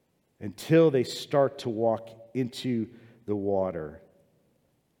until they start to walk into the water.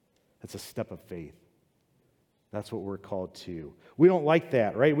 That's a step of faith. That's what we're called to. We don't like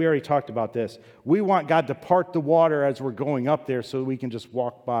that, right? We already talked about this. We want God to part the water as we're going up there so we can just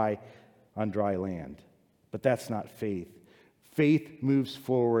walk by on dry land. But that's not faith. Faith moves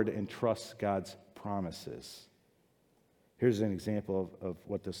forward and trusts God's promises. Here's an example of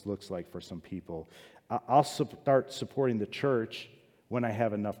what this looks like for some people. I'll start supporting the church when I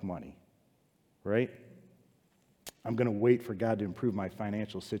have enough money, right? I'm going to wait for God to improve my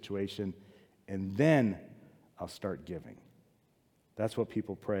financial situation, and then I'll start giving. That's what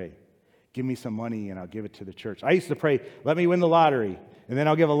people pray. Give me some money, and I'll give it to the church. I used to pray, let me win the lottery, and then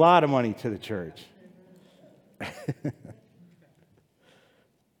I'll give a lot of money to the church.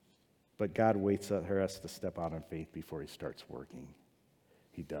 But God waits for us to step out on faith before he starts working.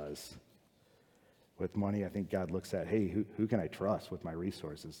 He does. With money, I think God looks at, hey, who can I trust with my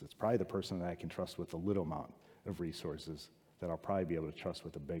resources? It's probably the person that I can trust with a little amount of resources that I'll probably be able to trust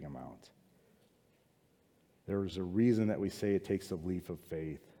with a big amount. There's a reason that we say it takes a leap of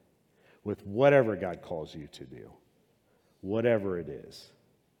faith with whatever God calls you to do. Whatever it is,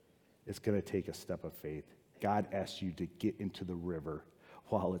 it's going to take a step of faith. God asks you to get into the river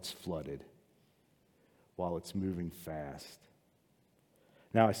while it's flooded, while it's moving fast.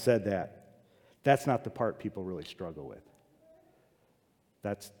 Now, I said that. That's not the part people really struggle with.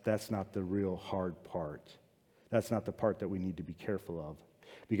 That's not the real hard part. That's not the part that we need to be careful of.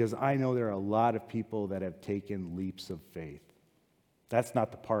 Because I know there are a lot of people that have taken leaps of faith. That's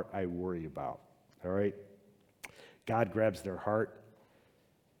not the part I worry about, all right? God grabs their heart.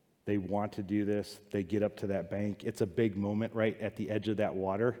 They want to do this. They get up to that bank. It's a big moment right at the edge of that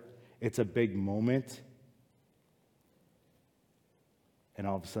water. It's a big moment. And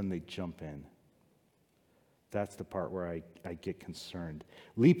all of a sudden they jump in. That's the part where I get concerned.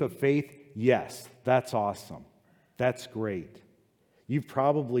 Leap of faith, yes, that's awesome. That's great. You've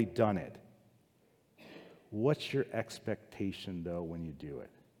probably done it. What's your expectation, though, when you do it?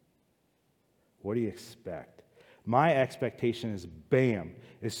 What do you expect? My expectation is, bam,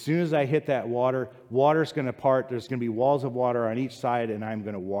 as soon as I hit that water, water's going to part, there's going to be walls of water on each side, and I'm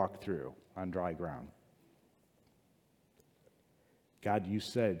going to walk through on dry ground. God, you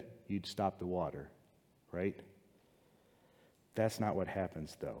said you'd stop the water, right? That's not what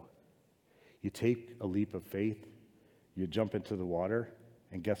happens, though. You take a leap of faith, you jump into the water,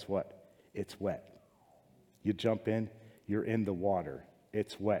 and guess what? It's wet. You jump in, you're in the water.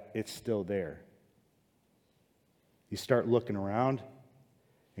 it's wet. It's still there. You start looking around,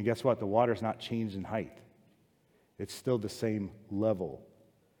 and guess what? The water's not changed in height. It's still the same level.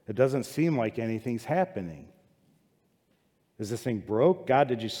 It doesn't seem like anything's happening. Is this thing broke? God,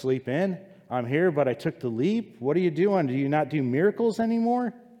 did you sleep in? I'm here, but I took the leap. What are you doing? Do you not do miracles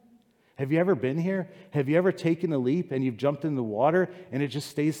anymore? Have you ever been here? Have you ever taken a leap and you've jumped in the water and it just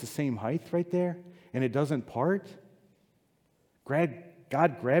stays the same height right there and it doesn't part?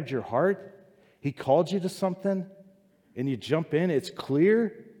 God grabbed your heart. He called you to something and you jump in. It's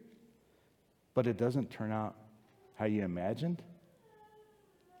clear, but it doesn't turn out how you imagined.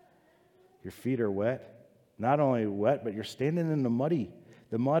 Your feet are wet. Not only wet, but you're standing in the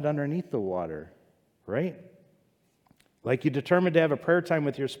mud underneath the water, right? Like you determined to have a prayer time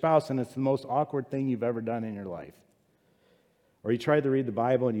with your spouse and it's the most awkward thing you've ever done in your life. Or you tried to read the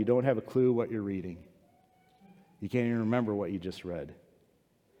Bible and you don't have a clue what you're reading. You can't even remember what you just read.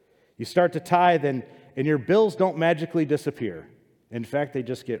 You start to tithe and your bills don't magically disappear. In fact, they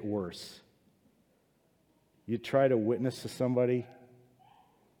just get worse. You try to witness to somebody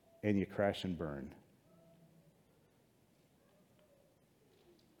and you crash and burn.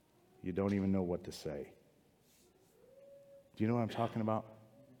 You don't even know what to say. Do you know what I'm talking about?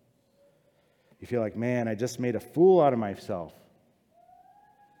 You feel like, man, I just made a fool out of myself.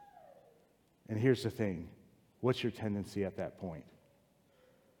 And here's the thing. What's your tendency at that point?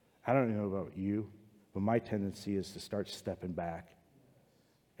 I don't know about you, but my tendency is to start stepping back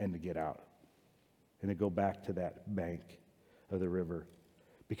and to get out and to go back to that bank of the river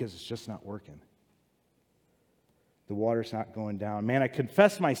because it's just not working. The water's not going down. Man, I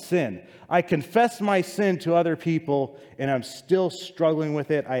confess my sin. I confess my sin to other people, and I'm still struggling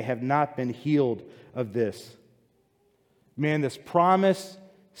with it. I have not been healed of this. Man, this promise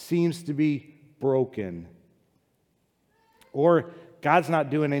seems to be broken. Or God's not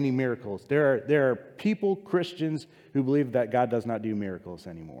doing any miracles. There are people, Christians, who believe that God does not do miracles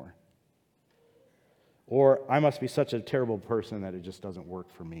anymore. Or I must be such a terrible person that it just doesn't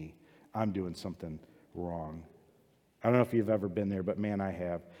work for me. I'm doing something wrong. I don't know if you've ever been there, but man, I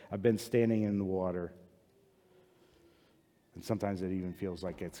have. I've been standing in the water, and sometimes it even feels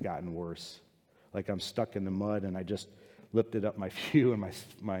like it's gotten worse. Like I'm stuck in the mud, and I just lifted up my shoe, and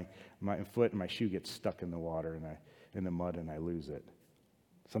my foot and my shoe gets stuck in the water, and in the mud, and I lose it.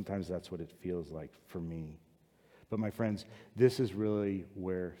 Sometimes that's what it feels like for me. But my friends, this is really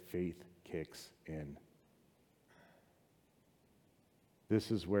where faith kicks in.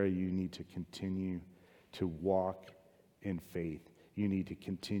 This is where you need to continue to walk in faith. You need to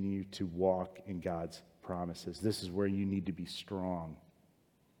continue to walk in God's promises. This is where you need to be strong.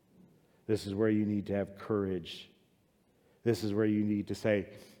 This is where you need to have courage. This is where you need to say,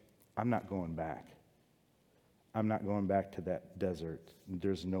 I'm not going back. I'm not going back to that desert.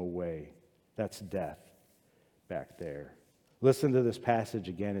 There's no way. That's death back there. Listen to this passage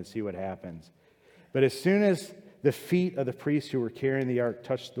again and see what happens. But as soon as the feet of the priests who were carrying the ark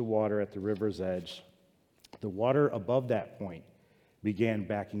touched the water at the river's edge, the water above that point began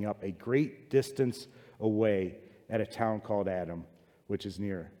backing up a great distance away at a town called Adam, which is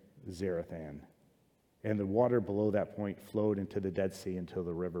near Zarethan. And the water below that point flowed into the Dead Sea until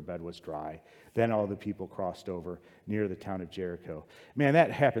the riverbed was dry. Then all the people crossed over near the town of Jericho. Man,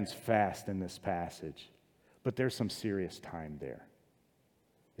 that happens fast in this passage, but there's some serious time there.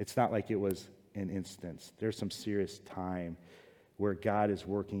 It's not like it was an instance. There's some serious time where God is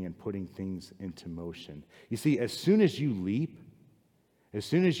working and putting things into motion. You see, as soon as you leap, as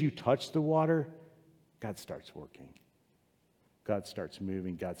soon as you touch the water, God starts working. God starts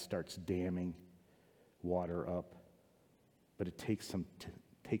moving. God starts damming water up. But it takes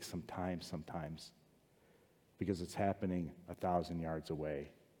some time sometimes because it's happening 1,000 yards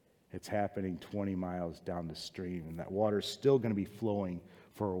away. It's happening 20 miles down the stream, and that water's still going to be flowing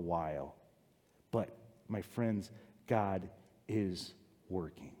for a while. But, my friends, God is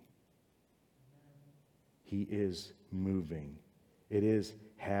working. He is moving. It is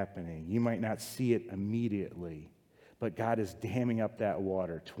happening. You might not see it immediately, but God is damming up that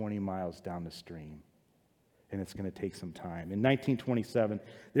water 20 miles down the stream. And it's going to take some time. In 1927,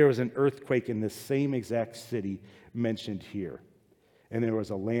 there was an earthquake in this same exact city mentioned here. And there was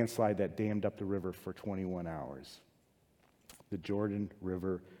a landslide that dammed up the river for 21 hours. The Jordan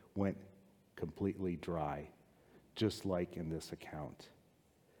River went completely dry, just like in this account.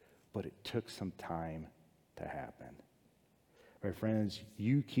 But it took some time to happen. My friends,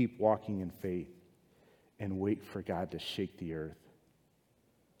 you keep walking in faith and wait for God to shake the earth,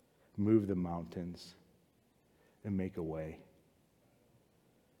 move the mountains, and make a way.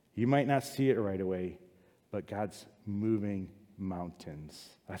 You might not see it right away, but God's moving mountains.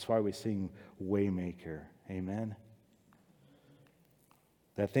 That's why we sing Waymaker. Amen.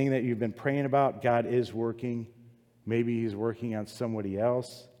 That thing that you've been praying about, God is working. Maybe he's working on somebody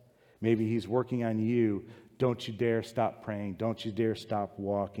else. Maybe he's working on you. Don't you dare stop praying. Don't you dare stop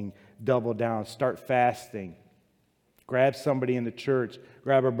walking. Double down. Start fasting. Grab somebody in the church.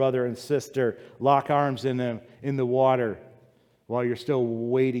 Grab a brother and sister. Lock arms in them in the water while you're still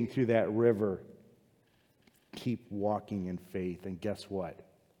wading through that river. Keep walking in faith. And guess what?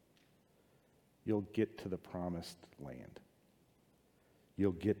 You'll get to the promised land.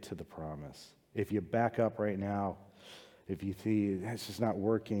 You'll get to the promise. If you back up right now, if you see it's just not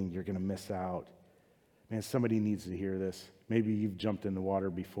working, you're going to miss out. Man, somebody needs to hear this. Maybe you've jumped in the water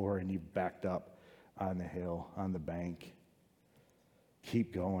before and you've backed up on the hill, on the bank.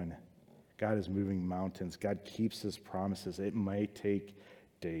 Keep going. God is moving mountains. God keeps his promises. It might take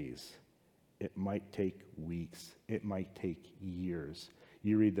days. It might take weeks. It might take years.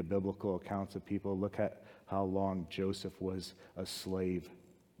 You read the biblical accounts of people, look at how long Joseph was a slave.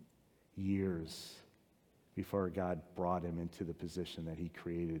 Years before God brought him into the position that he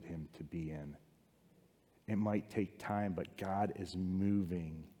created him to be in. It might take time, but God is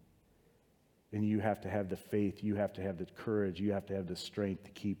moving. And you have to have the faith, you have to have the courage, you have to have the strength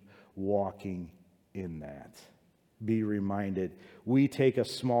to keep walking in that. Be reminded, we take a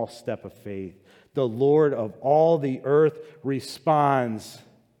small step of faith. The Lord of all the earth responds.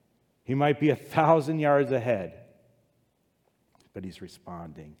 He might be 1,000 yards ahead, but he's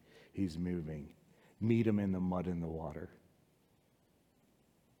responding. He's moving. Meet him in the mud and the water.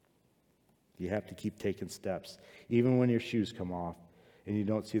 You have to keep taking steps, even when your shoes come off and you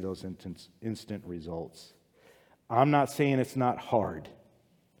don't see those instant results. I'm not saying it's not hard.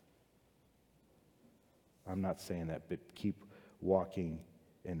 I'm not saying that, but keep walking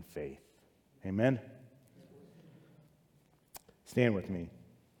in faith. Amen? Stand with me.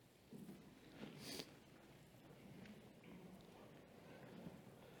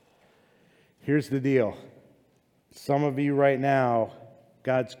 Here's the deal. Some of you right now,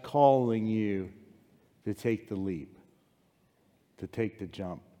 God's calling you to take the leap, to take the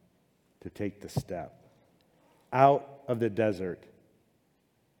jump, to take the step out of the desert.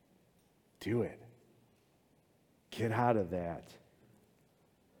 Do it. Get out of that.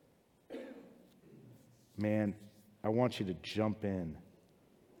 Man, I want you to jump in.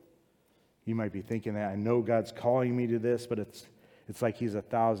 You might be thinking that, I know God's calling me to this, but it's like he's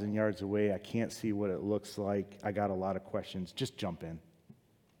 1,000 yards away. I can't see what it looks like. I got a lot of questions. Just jump in.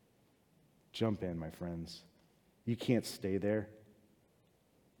 Jump in, my friends. You can't stay there.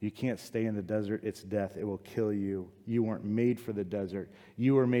 You can't stay in the desert. It's death. It will kill you. You weren't made for the desert.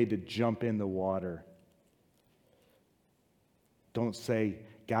 You were made to jump in the water. Don't say,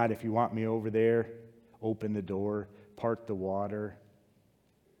 God, if you want me over there, open the door, part the water,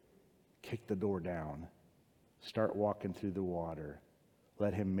 kick the door down. Start walking through the water.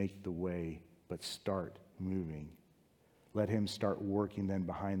 Let him make the way, but start moving. Let him start working then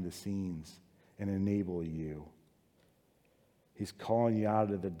behind the scenes and enable you. He's calling you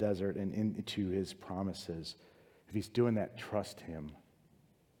out of the desert and into his promises. If he's doing that, trust him.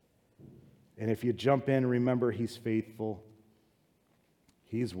 And if you jump in, remember he's faithful.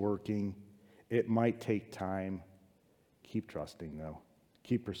 He's working. It might take time. Keep trusting, though.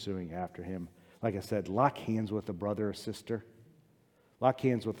 Keep pursuing after him. Like I said, lock hands with a brother or sister. Lock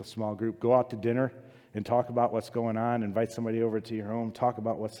hands with a small group. Go out to dinner and talk about what's going on. Invite somebody over to your home. Talk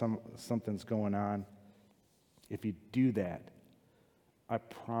about what something's going on. If you do that, I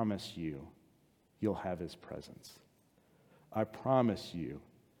promise you, you'll have his presence. I promise you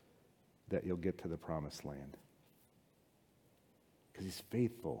that you'll get to the promised land. Because he's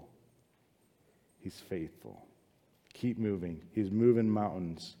faithful. He's faithful. Keep moving. He's moving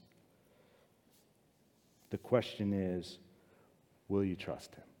mountains. The question is, will you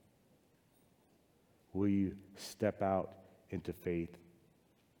trust him? Will you step out into faith?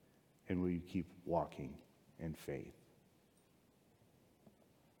 And will you keep walking in faith?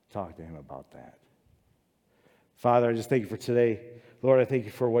 Talk to him about that. Father, I just thank you for today. Lord, I thank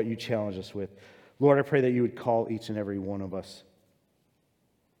you for what you challenge us with. Lord, I pray that you would call each and every one of us.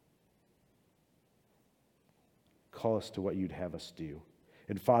 Call us to what you'd have us do.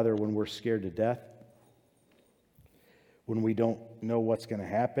 And Father, when we're scared to death, when we don't know what's going to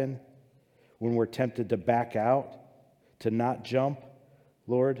happen, when we're tempted to back out, to not jump,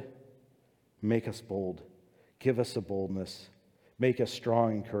 Lord, make us bold. Give us a boldness. Make us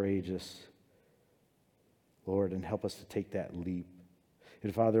strong and courageous, Lord, and help us to take that leap.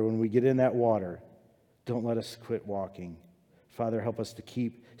 And Father, when we get in that water, don't let us quit walking. Father, help us to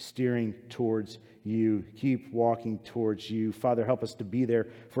keep steering towards you, keep walking towards you. Father, help us to be there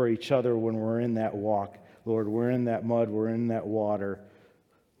for each other when we're in that walk. Lord, we're in that mud, we're in that water.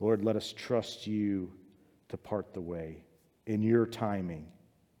 Lord, let us trust you to part the way in your timing.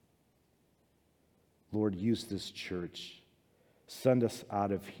 Lord, use this church. Send us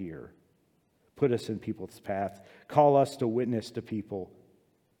out of here. Put us in people's path. Call us to witness to people.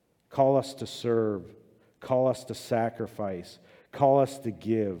 Call us to serve. Call us to sacrifice. Call us to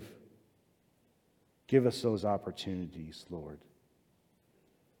give. Give us those opportunities, Lord.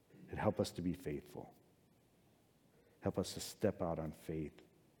 And help us to be faithful. Help us to step out on faith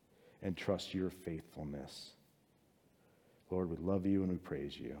and trust your faithfulness. Lord, we love you and we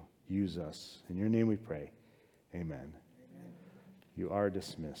praise you. Use us. In your name we pray. Amen. You are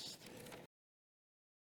dismissed.